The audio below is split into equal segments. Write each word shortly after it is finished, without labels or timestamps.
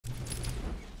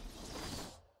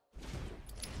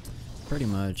Pretty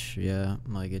much, yeah.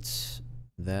 Like it's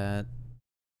that,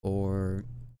 or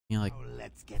you know, like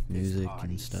music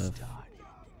and stuff.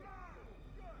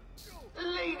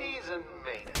 Ladies and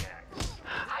maniacs,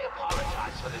 I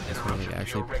apologize for this So interruption like to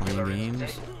actually your playing regular games.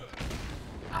 entertainment.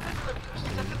 A few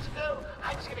seconds ago,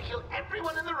 I was gonna kill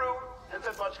everyone in the room and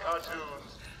then watch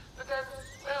cartoons. But then,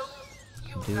 well,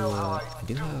 you know how I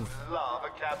do have love a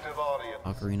captive audience.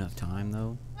 Ocarina of Time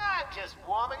though, I'm just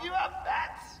warming you up,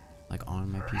 Bats. like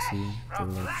on my PC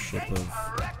through like Ship of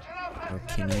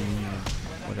Arkham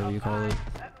or whatever you call it.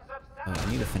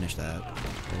 I need to finish that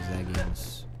because that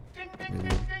game's really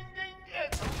good.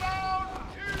 It's round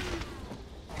 2.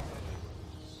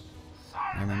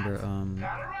 I remember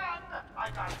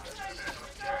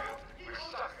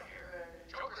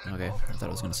okay, I thought I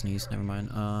was gonna sneeze. Never mind.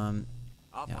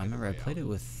 Yeah, I remember I played it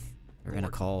with, or in a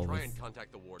call with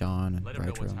John and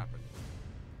Retro.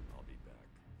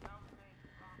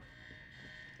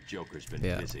 Joker's been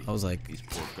busy. I was like, these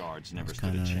poor guards never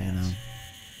kind of, you know,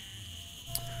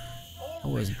 I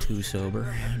wasn't too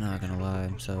sober, not gonna lie.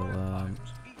 So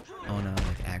I wanna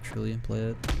like actually play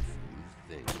it.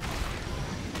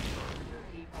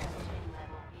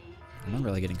 I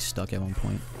remember like getting stuck at one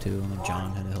point too, and like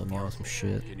John had to help me out with some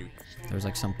shit. There was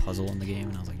like some puzzle in the game,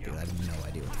 and I was like, dude, I have no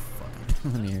idea what the fuck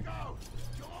I'm doing here.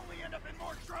 You'll only end up in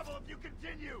more trouble if you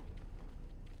continue.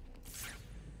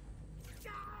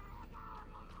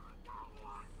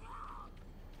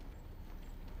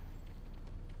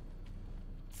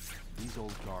 These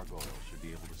old gargoyles should be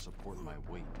able to support my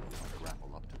weight when I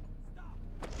grapple up to them.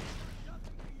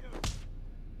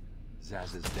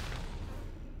 Zaz is dead.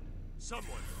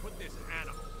 Someone put this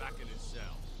animal back in his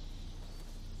cell.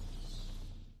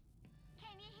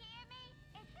 Can you hear me?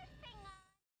 Is this thing on?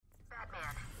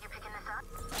 Batman, you picking this up?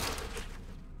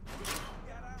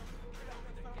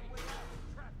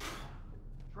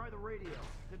 Try the radio.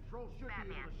 Control should be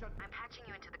able to shut. I'm patching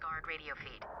you into the guard radio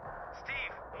feed.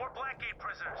 Steve, more Blackgate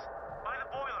prisoners. By the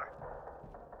boiler.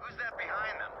 Who's that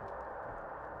behind them?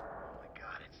 Oh my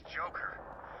god, it's Joker.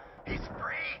 He's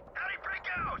free! How'd he break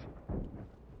out?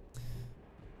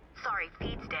 Sorry,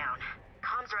 feed's down.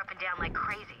 Comms are up and down like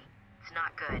crazy. It's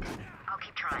not good. I'll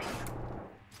keep trying.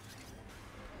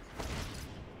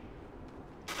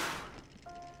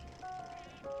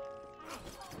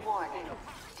 Warning.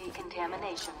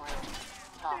 Decontamination room.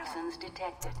 Toxins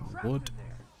detected. What?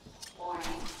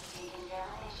 Warning.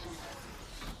 Decontamination room.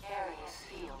 Area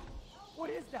sealed. What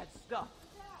is that stuff?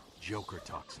 Joker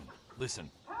toxin.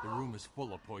 Listen, the room is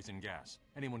full of poison gas.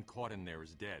 Anyone caught in there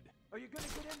is dead. Are you gonna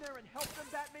get in there and help them,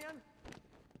 Batman?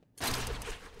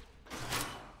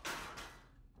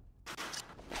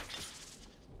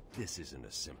 This isn't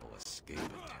a simple escape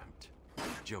attempt.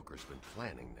 Joker's been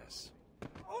planning this.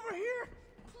 Over here,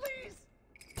 please.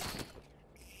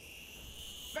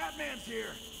 Batman's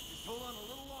here. Just hold on a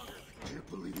little longer. Can't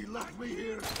believe he left me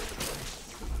here.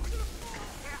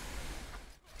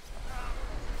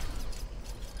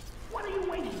 What are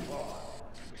you waiting for?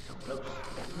 So close.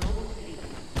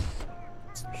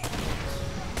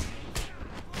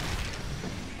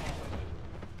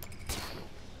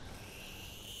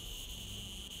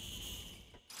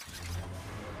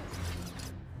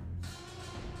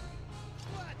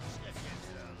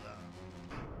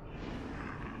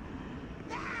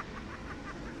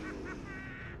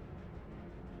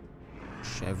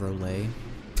 Chevrolet.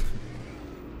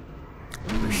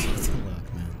 Appreciate the luck,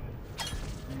 man.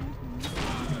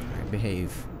 Alright,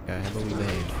 behave. Okay, how about we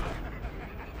behave?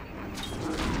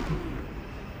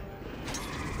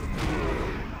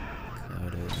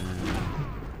 Got it, man.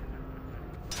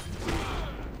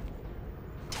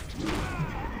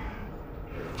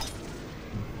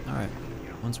 Alright,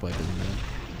 one swipe isn't bad.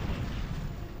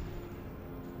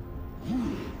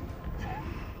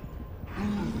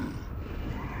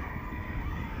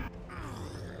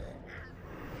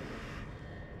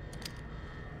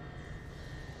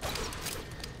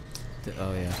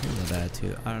 Oh yeah, here's a bad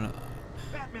too. I don't know.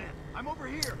 Batman, I'm over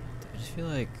here. I just feel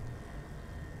like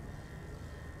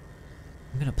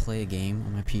I'm gonna play a game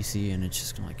on my PC and it's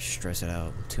just gonna like stress it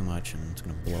out too much and it's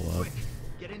gonna blow up. Quick,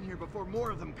 get in here before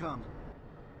more of them come.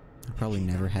 It'll probably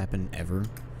never happen ever,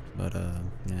 but yeah,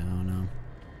 I don't know.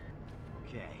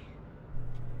 Okay.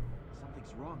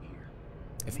 Something's wrong here.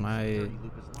 If my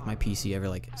PC ever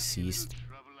like ceased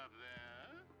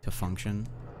to function,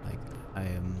 like I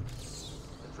am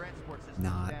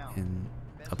not in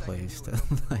a place to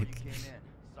like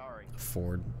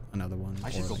afford another one. I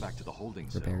should or, go like, back to the holding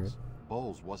repair cells. it.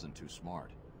 Bowles wasn't too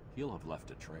smart. He'll have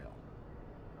left a trail.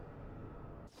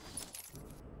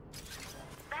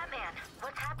 Batman,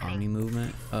 what's happening? Omni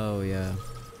movement? Oh yeah.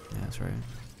 Yeah, that's right.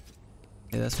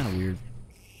 Yeah, that's kinda weird.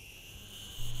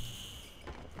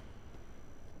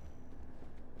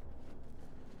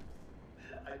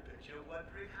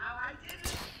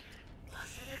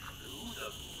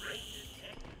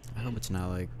 I hope it's not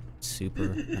like super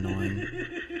annoying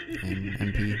in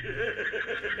MP.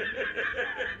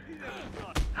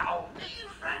 Oh, you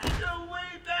friends go way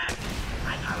back.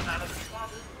 I got him out of the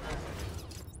closet.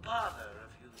 Father a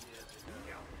few years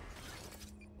ago.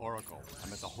 Oracle,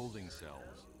 I'm at the holding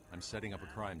cells. I'm setting up a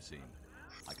crime scene.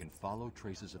 I can follow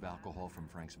traces of alcohol from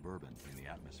Frank's bourbon in the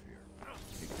atmosphere.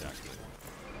 Exactly.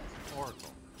 Oracle,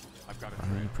 I've got a I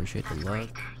really appreciate the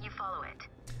love. You follow it.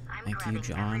 I'm Thank you, grabbing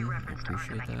John. every I reference to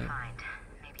appreciate Arkham I can that. find.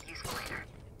 Maybe useful later.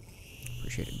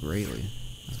 Appreciate it greatly,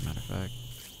 as a matter of fact.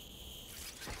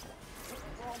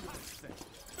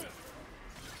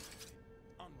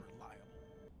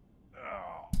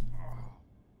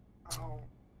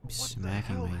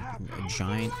 Smacking my a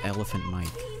giant elephant mic.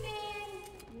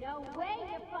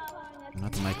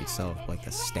 Not the mic itself, but like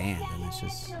the stand, and it's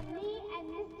just.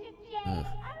 Ugh.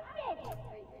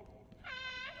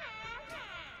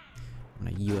 On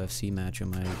a UFC match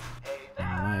on my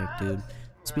mic, dude.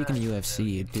 Speaking of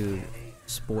UFC, dude,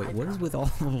 what is with all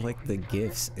of like the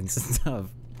gifs and stuff?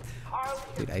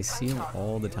 Dude, I see them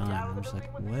all the time. I'm just like,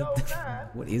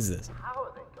 what is this? How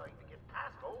are they going to get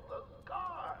past all those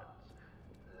guards?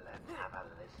 Let's have a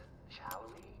listen, shall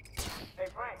we? Hey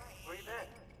Frank, breathe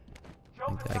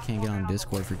in. Like, I can't get on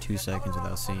Discord for 2 seconds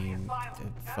without seeing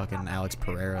fucking Alex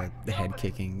Pereira head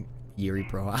kicking Yuri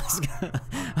Prohaska.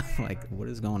 I'm like, what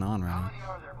is going on right now? How many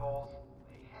are there, Bowles?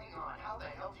 Hey, hang on, how the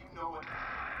hell do you know it?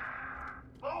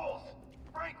 Bowles!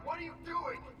 Frank, what are you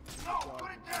doing? No,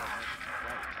 put it down!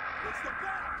 It's the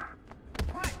bat!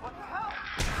 Frank, what the hell?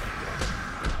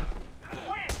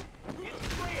 Quick! It's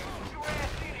clear! Get your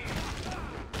ass in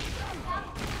here!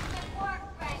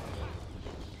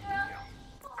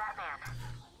 Batman.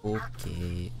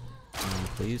 Okay.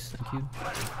 Please, thank you.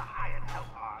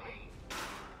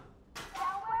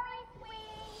 Don't worry,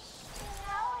 sweetie. You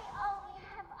know I only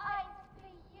have eyes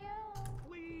for you.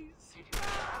 Please.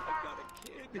 I've got a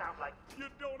kid. Sounds like You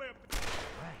don't have to.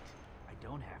 Right. I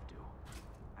don't have to.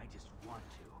 I just want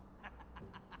to.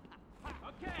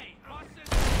 Okay, Boston.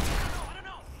 I don't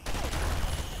know.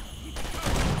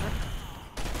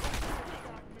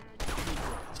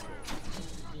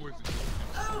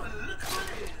 oh, look who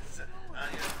it is!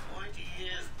 Are your pointy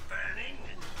ears burning?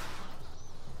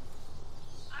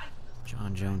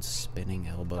 John Jones spinning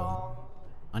elbow.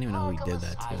 I don't even know who he did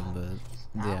that to,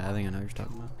 but yeah, I think I know what you're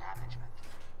talking about. Management.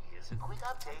 Here's a quick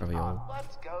update Probably on old.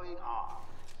 what's going on.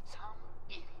 Some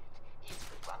idiot is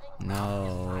running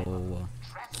No.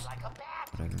 dressed like a bat.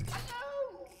 Whatever. I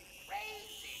know!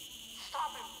 Crazy!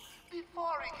 Stop him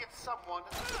before he gets someone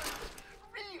hurt.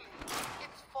 Really,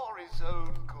 it's for his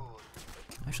own good.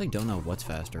 I actually don't know what's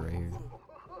faster right here.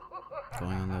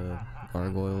 Going on the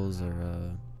gargoyles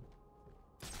or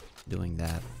doing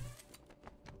that.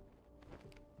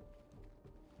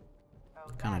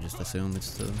 Kind of just assume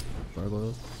it's the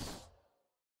gargoyles.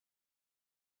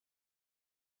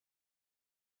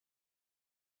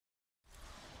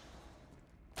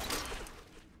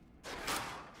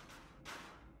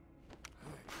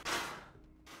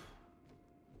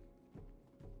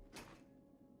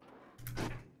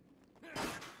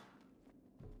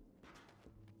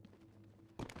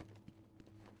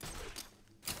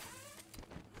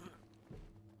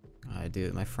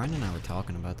 Dude, my friend and I were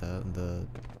talking about that.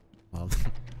 Well,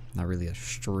 not really a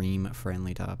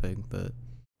stream-friendly topic, but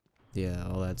yeah,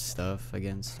 all that stuff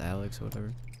against Alex or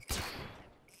whatever.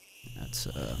 That's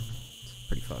it's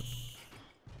pretty fucked.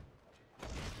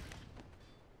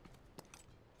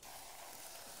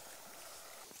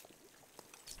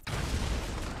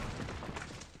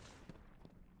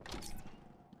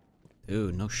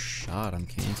 Dude, no shot. I'm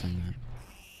canceling that.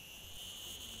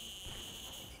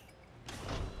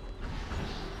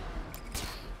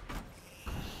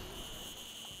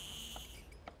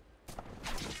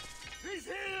 He's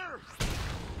here.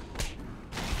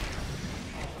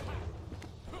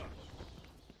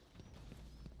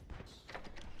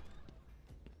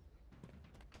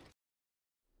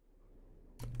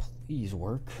 Please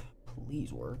work.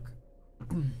 Please work.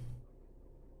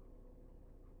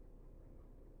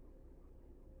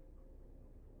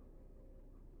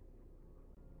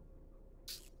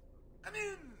 Come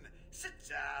in, sit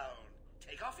down,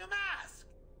 take off your mask.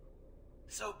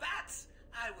 So, Bats,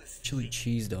 I was Chili thinking,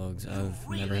 cheese dogs. I've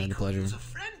you never really had the could pleasure. use a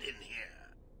friend in here.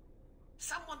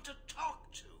 Someone to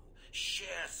talk to, share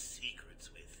secrets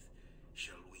with.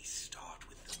 Shall we start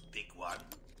with the big one?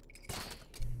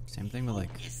 Same thing with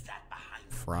like Who is that behind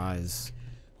the fries.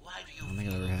 Why do I you don't think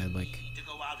I've feel ever had the like need to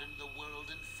go out into the world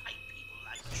and fight people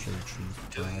like me? chili cheese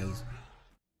Do you? fries.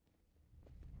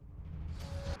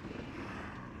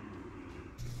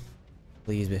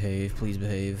 Please behave, please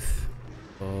behave.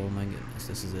 Oh my goodness,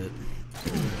 this is it.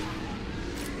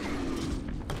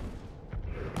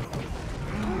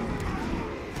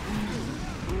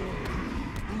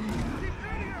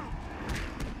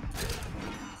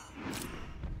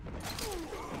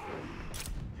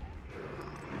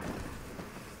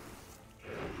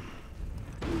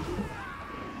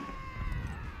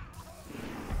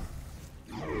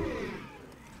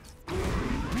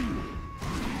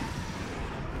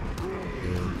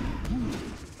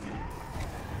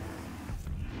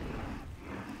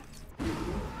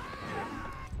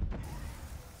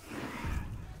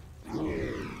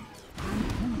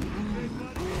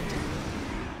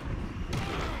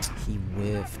 He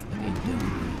whiffed like a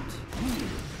donut.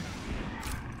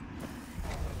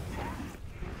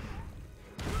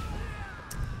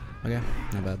 Okay,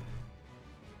 not bad.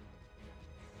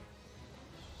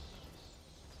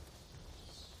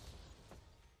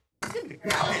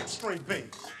 Now hit straight base.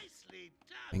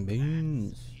 Bing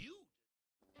beans.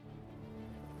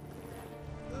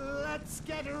 Let's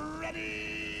get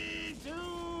ready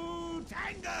to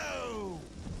tango.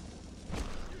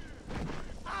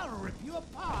 I'll rip you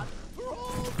apart for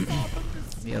all thought of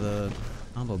this. Yeah, the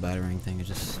combo battering thing is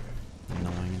just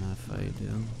annoying enough. I do.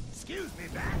 Excuse me,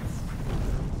 bats.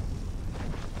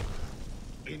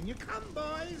 In you come,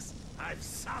 boys. I've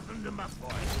softened them up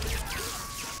for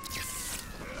you.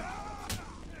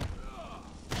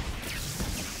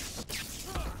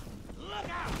 Look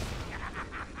out!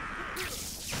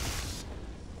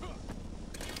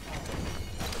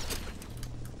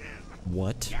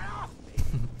 What?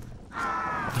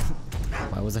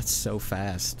 Why was that so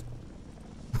fast?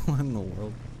 What in the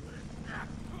world?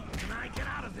 Can I get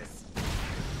out of this?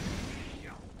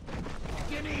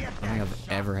 Give me a I don't think I've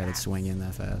ever had it swing in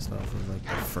that fast off of like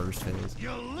the first phase.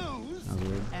 You'll lose, That was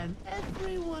weird. and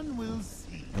everyone will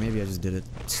see. Or maybe I just did it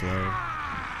slow.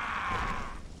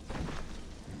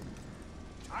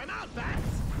 Time out, bats.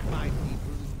 My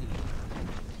people need.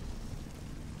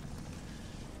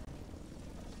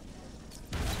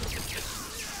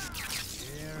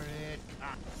 Here it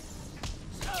comes.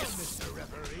 So, Mr.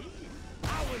 Referee,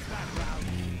 how was that round?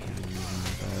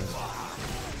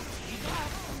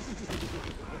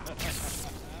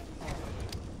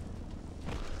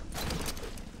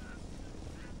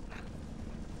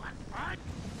 What?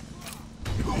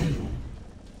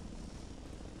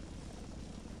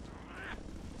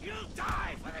 You'll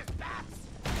die for this, bats!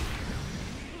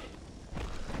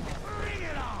 Bring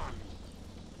it on!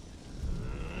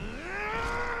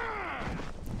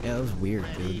 Yeah, that was weird,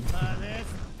 Ready dude. for this,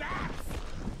 bats?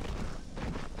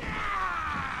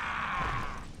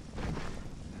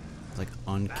 It's like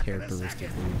uncharacteristically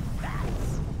fast.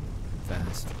 I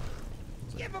was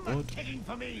Give like, them a what? kicking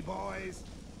for me, boys!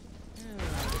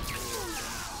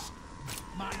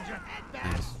 Mind your head,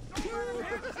 bats!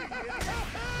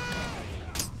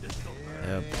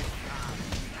 Yep.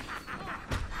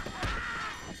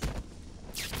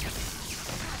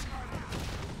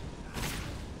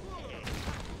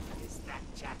 Is that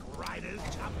Jack Ryder's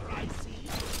chopper I see?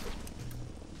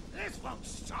 This won't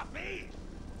stop me!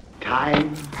 There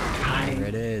Time,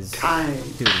 it is. time.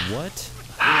 Dude, what?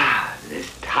 Ah, this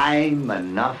time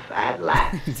enough at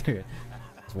last. Dude,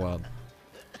 it's wild.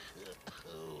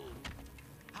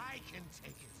 I can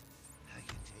take it. I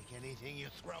can take anything you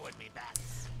throw at me,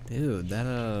 bats. Dude,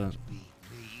 that Beat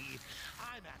me.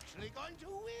 I'm actually going to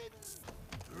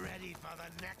win. Ready for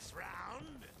the next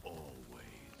round? Always.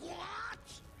 What?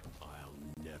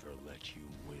 I'll never let you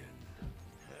win.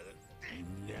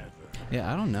 Never.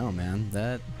 yeah, I don't know, man.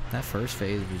 That first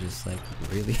phase was just like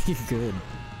really good.